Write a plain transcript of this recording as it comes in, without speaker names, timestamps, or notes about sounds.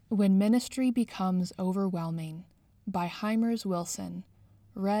When Ministry Becomes Overwhelming by Hymers Wilson,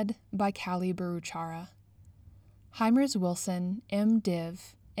 read by Callie Baruchara. Hymers Wilson,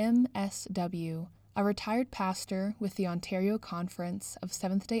 MDiv, MSW, a retired pastor with the Ontario Conference of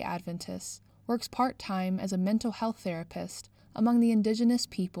Seventh-day Adventists, works part-time as a mental health therapist among the Indigenous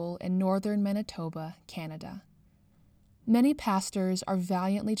people in northern Manitoba, Canada. Many pastors are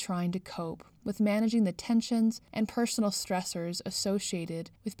valiantly trying to cope with managing the tensions and personal stressors associated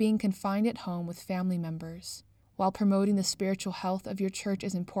with being confined at home with family members. While promoting the spiritual health of your church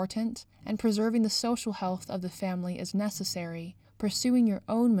is important and preserving the social health of the family is necessary, pursuing your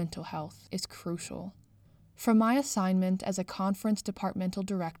own mental health is crucial. From my assignment as a conference departmental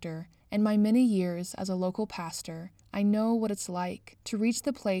director and my many years as a local pastor, I know what it's like to reach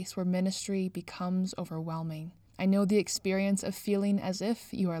the place where ministry becomes overwhelming. I know the experience of feeling as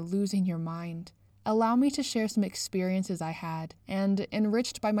if you are losing your mind. Allow me to share some experiences I had, and,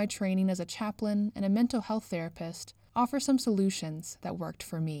 enriched by my training as a chaplain and a mental health therapist, offer some solutions that worked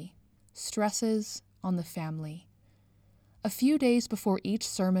for me. Stresses on the family. A few days before each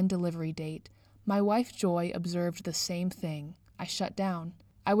sermon delivery date, my wife Joy observed the same thing. I shut down.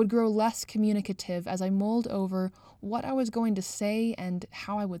 I would grow less communicative as I mulled over what I was going to say and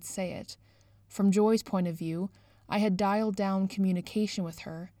how I would say it. From Joy's point of view, I had dialed down communication with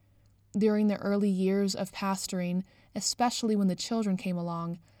her. During the early years of pastoring, especially when the children came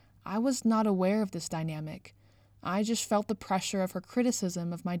along, I was not aware of this dynamic. I just felt the pressure of her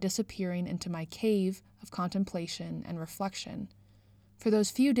criticism of my disappearing into my cave of contemplation and reflection. For those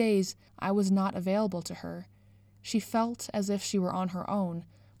few days, I was not available to her. She felt as if she were on her own.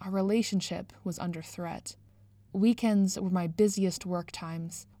 Our relationship was under threat. Weekends were my busiest work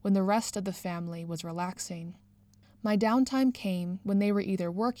times, when the rest of the family was relaxing. My downtime came when they were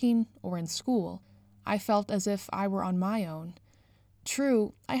either working or in school. I felt as if I were on my own.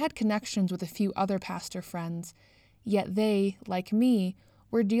 True, I had connections with a few other pastor friends, yet they, like me,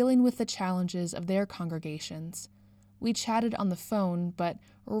 were dealing with the challenges of their congregations. We chatted on the phone, but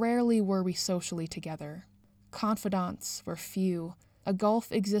rarely were we socially together. Confidants were few. A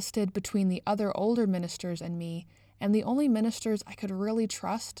gulf existed between the other older ministers and me, and the only ministers I could really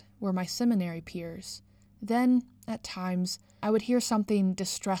trust were my seminary peers. Then, at times, I would hear something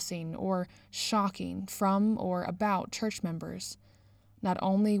distressing or shocking from or about church members. Not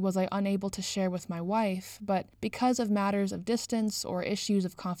only was I unable to share with my wife, but because of matters of distance or issues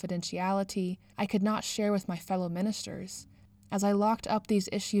of confidentiality, I could not share with my fellow ministers. As I locked up these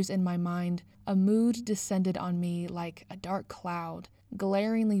issues in my mind, a mood descended on me like a dark cloud,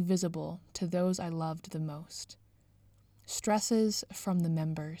 glaringly visible to those I loved the most. Stresses from the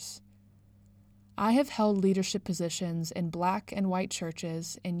members. I have held leadership positions in Black and white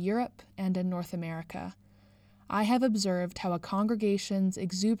churches in Europe and in North America. I have observed how a congregation's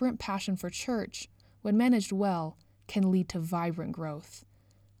exuberant passion for church, when managed well, can lead to vibrant growth.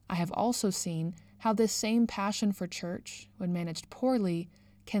 I have also seen how this same passion for church, when managed poorly,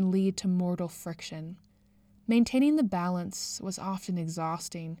 can lead to mortal friction. Maintaining the balance was often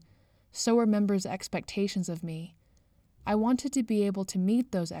exhausting. So were members' expectations of me. I wanted to be able to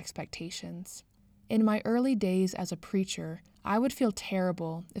meet those expectations. In my early days as a preacher, I would feel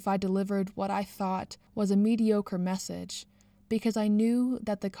terrible if I delivered what I thought was a mediocre message, because I knew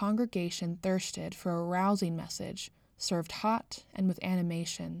that the congregation thirsted for a rousing message, served hot and with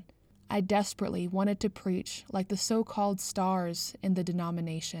animation. I desperately wanted to preach like the so-called stars in the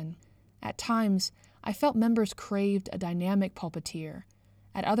denomination. At times, I felt members craved a dynamic pulpiteer.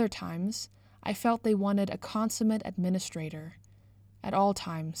 At other times, I felt they wanted a consummate administrator. At all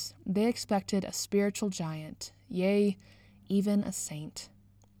times, they expected a spiritual giant, yea, even a saint.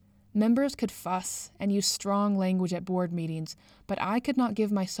 Members could fuss and use strong language at board meetings, but I could not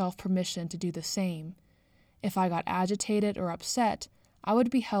give myself permission to do the same. If I got agitated or upset, I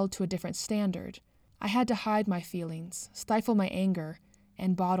would be held to a different standard. I had to hide my feelings, stifle my anger,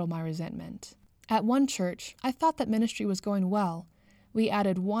 and bottle my resentment. At one church, I thought that ministry was going well. We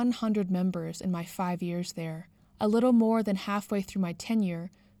added 100 members in my 5 years there. A little more than halfway through my tenure,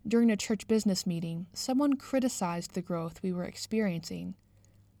 during a church business meeting, someone criticized the growth we were experiencing.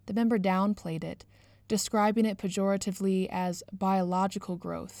 The member downplayed it, describing it pejoratively as biological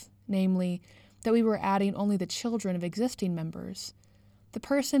growth, namely, that we were adding only the children of existing members. The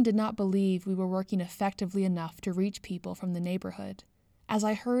person did not believe we were working effectively enough to reach people from the neighborhood. As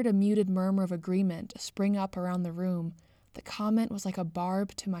I heard a muted murmur of agreement spring up around the room, the comment was like a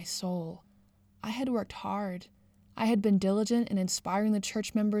barb to my soul. I had worked hard. I had been diligent in inspiring the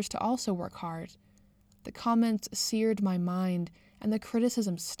church members to also work hard. The comments seared my mind, and the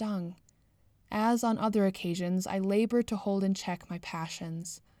criticism stung. As on other occasions, I labored to hold in check my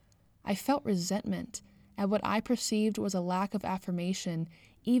passions. I felt resentment at what I perceived was a lack of affirmation,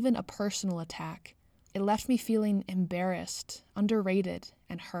 even a personal attack. It left me feeling embarrassed, underrated,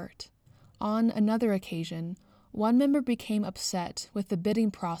 and hurt. On another occasion, one member became upset with the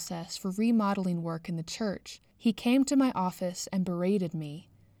bidding process for remodeling work in the church. He came to my office and berated me.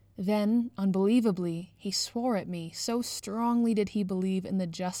 Then, unbelievably, he swore at me, so strongly did he believe in the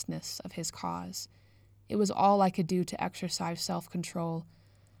justness of his cause. It was all I could do to exercise self-control.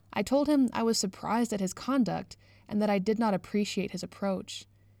 I told him I was surprised at his conduct and that I did not appreciate his approach.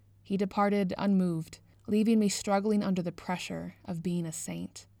 He departed unmoved, leaving me struggling under the pressure of being a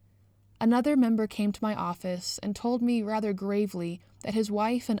saint. Another member came to my office and told me rather gravely that his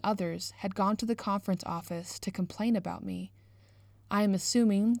wife and others had gone to the conference office to complain about me. I am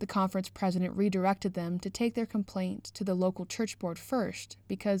assuming the conference president redirected them to take their complaint to the local church board first,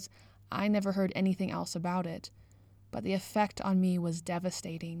 because I never heard anything else about it. But the effect on me was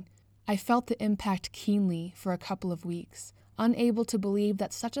devastating. I felt the impact keenly for a couple of weeks, unable to believe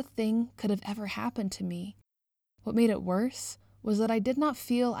that such a thing could have ever happened to me. What made it worse was that I did not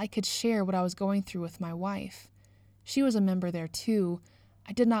feel I could share what I was going through with my wife. She was a member there too.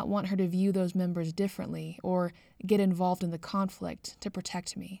 I did not want her to view those members differently or get involved in the conflict to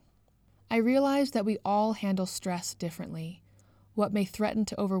protect me. I realized that we all handle stress differently. What may threaten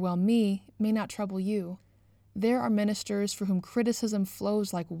to overwhelm me may not trouble you. There are ministers for whom criticism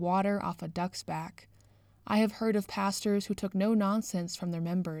flows like water off a duck's back. I have heard of pastors who took no nonsense from their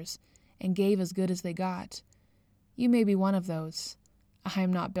members and gave as good as they got. You may be one of those. I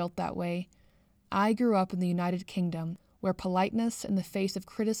am not built that way. I grew up in the United Kingdom, where politeness in the face of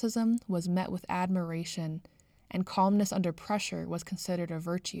criticism was met with admiration, and calmness under pressure was considered a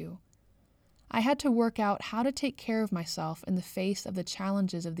virtue. I had to work out how to take care of myself in the face of the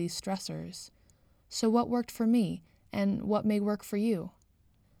challenges of these stressors. So what worked for me, and what may work for you?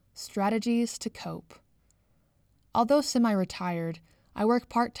 Strategies to cope. Although semi-retired, I work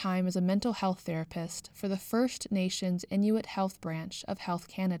part-time as a mental health therapist for the First Nations Inuit Health Branch of Health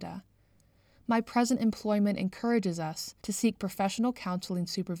Canada. My present employment encourages us to seek professional counseling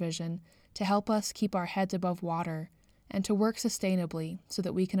supervision to help us keep our heads above water and to work sustainably so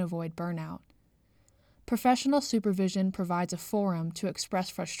that we can avoid burnout. Professional supervision provides a forum to express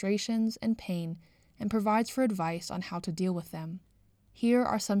frustrations and pain and provides for advice on how to deal with them. Here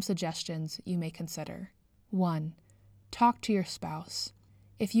are some suggestions you may consider. 1. Talk to your spouse.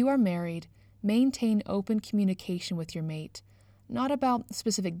 If you are married, maintain open communication with your mate, not about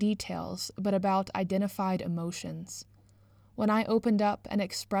specific details, but about identified emotions. When I opened up and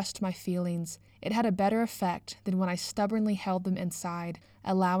expressed my feelings, it had a better effect than when I stubbornly held them inside,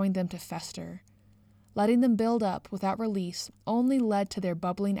 allowing them to fester. Letting them build up without release only led to their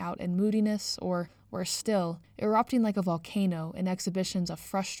bubbling out in moodiness or, worse still, erupting like a volcano in exhibitions of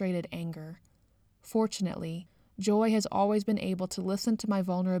frustrated anger. Fortunately, Joy has always been able to listen to my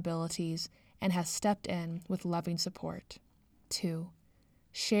vulnerabilities and has stepped in with loving support. 2.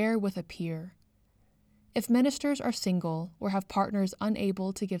 Share with a peer. If ministers are single or have partners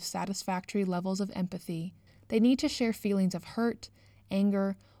unable to give satisfactory levels of empathy, they need to share feelings of hurt,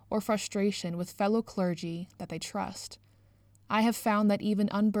 anger, or frustration with fellow clergy that they trust. I have found that even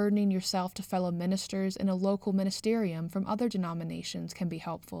unburdening yourself to fellow ministers in a local ministerium from other denominations can be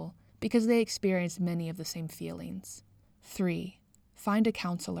helpful, because they experience many of the same feelings. 3. Find a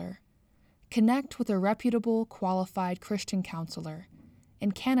counselor. Connect with a reputable, qualified Christian counselor.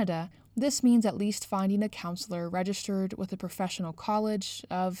 In Canada, this means at least finding a counselor registered with a professional college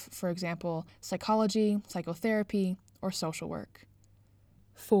of, for example, psychology, psychotherapy, or social work.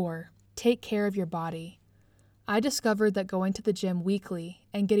 4. Take care of your body. I discovered that going to the gym weekly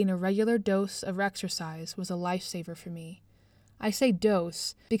and getting a regular dose of exercise was a lifesaver for me. I say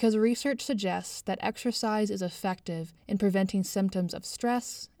dose because research suggests that exercise is effective in preventing symptoms of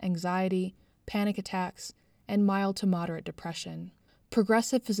stress, anxiety, panic attacks, and mild to moderate depression.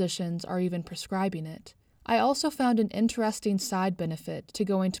 Progressive physicians are even prescribing it. I also found an interesting side benefit to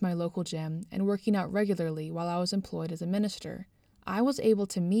going to my local gym and working out regularly while I was employed as a minister. I was able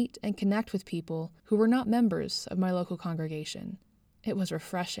to meet and connect with people who were not members of my local congregation. It was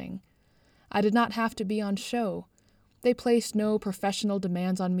refreshing. I did not have to be on show. They placed no professional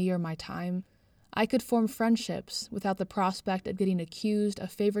demands on me or my time. I could form friendships without the prospect of getting accused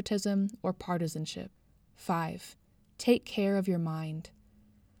of favoritism or partisanship. 5. Take care of your mind.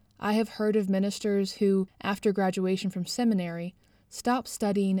 I have heard of ministers who, after graduation from seminary, stop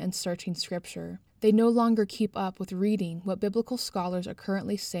studying and searching Scripture. They no longer keep up with reading what biblical scholars are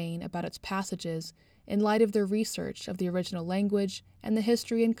currently saying about its passages in light of their research of the original language and the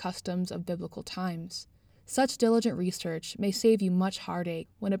history and customs of biblical times. Such diligent research may save you much heartache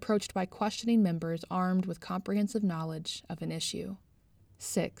when approached by questioning members armed with comprehensive knowledge of an issue.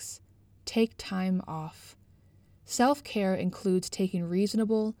 6. Take time off. Self-care includes taking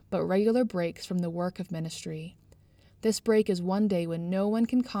reasonable but regular breaks from the work of ministry. This break is one day when no one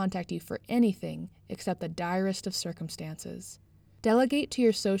can contact you for anything except the direst of circumstances. Delegate to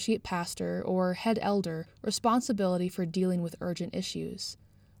your associate pastor or head elder responsibility for dealing with urgent issues.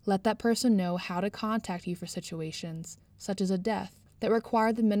 Let that person know how to contact you for situations, such as a death, that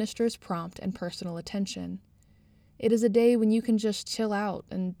require the minister's prompt and personal attention. It is a day when you can just chill out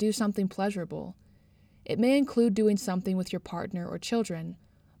and do something pleasurable. It may include doing something with your partner or children.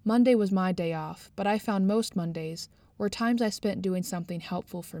 Monday was my day off, but I found most Mondays were times I spent doing something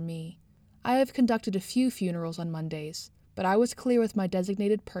helpful for me. I have conducted a few funerals on Mondays, but I was clear with my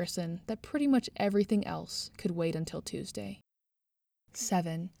designated person that pretty much everything else could wait until Tuesday.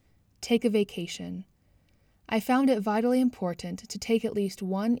 7. Take a vacation. I found it vitally important to take at least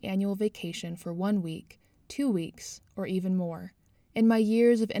one annual vacation for 1 week, 2 weeks, or even more. In my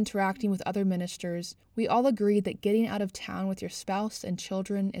years of interacting with other ministers, we all agreed that getting out of town with your spouse and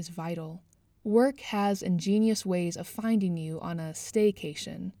children is vital. Work has ingenious ways of finding you on a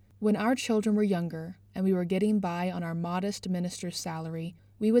staycation. When our children were younger and we were getting by on our modest minister's salary,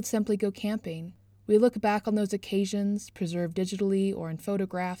 we would simply go camping. We look back on those occasions, preserved digitally or in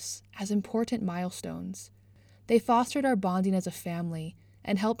photographs, as important milestones. They fostered our bonding as a family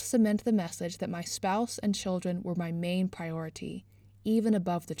and helped cement the message that my spouse and children were my main priority, even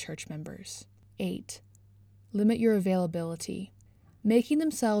above the church members. 8. Limit your availability. Making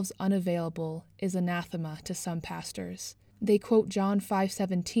themselves unavailable is anathema to some pastors. They quote John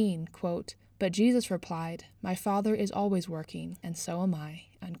 5:17, quote, "But Jesus replied, 'My Father is always working, and so am I,'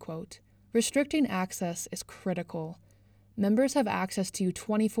 unquote." Restricting access is critical. Members have access to you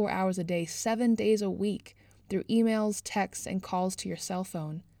 24 hours a day, 7 days a week, through emails, texts, and calls to your cell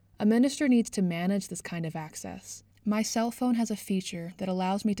phone. A minister needs to manage this kind of access. My cell phone has a feature that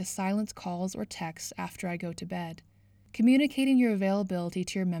allows me to silence calls or texts after I go to bed. Communicating your availability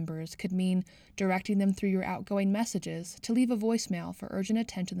to your members could mean directing them through your outgoing messages to leave a voicemail for urgent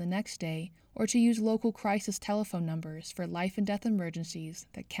attention the next day, or to use local crisis telephone numbers for life and death emergencies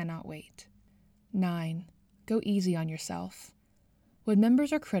that cannot wait. 9. Go easy on yourself. When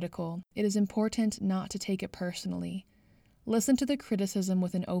members are critical, it is important not to take it personally. Listen to the criticism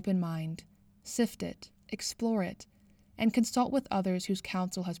with an open mind. Sift it, explore it, and consult with others whose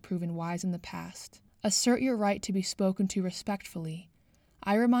counsel has proven wise in the past. Assert your right to be spoken to respectfully.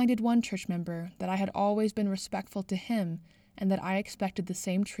 I reminded one church member that I had always been respectful to him and that I expected the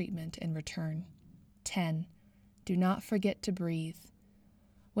same treatment in return. 10. Do not forget to breathe.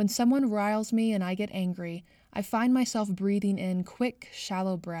 When someone riles me and I get angry, I find myself breathing in quick,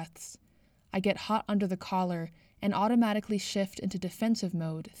 shallow breaths. I get hot under the collar and automatically shift into defensive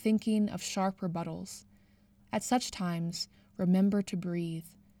mode, thinking of sharp rebuttals. At such times, remember to breathe.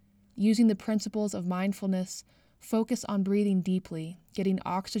 Using the principles of mindfulness, focus on breathing deeply, getting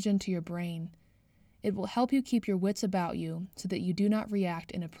oxygen to your brain. It will help you keep your wits about you so that you do not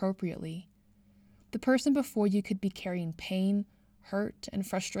react inappropriately. The person before you could be carrying pain, hurt, and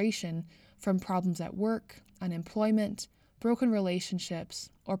frustration from problems at work, unemployment, broken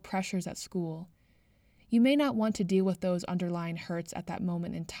relationships, or pressures at school. You may not want to deal with those underlying hurts at that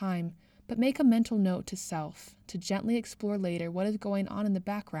moment in time, but make a mental note to self to gently explore later what is going on in the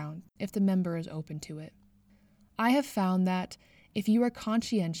background if the member is open to it. I have found that if you are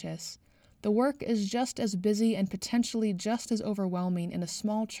conscientious, the work is just as busy and potentially just as overwhelming in a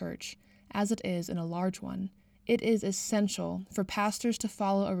small church as it is in a large one. It is essential for pastors to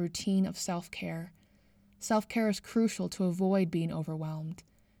follow a routine of self-care. Self-care is crucial to avoid being overwhelmed.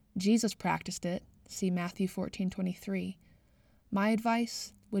 Jesus practiced it, see Matthew 14:23. My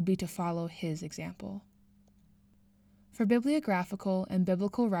advice would be to follow his example. For bibliographical and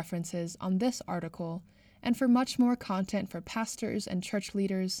biblical references on this article, and for much more content for pastors and church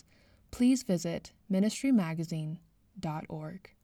leaders, please visit ministrymagazine.org.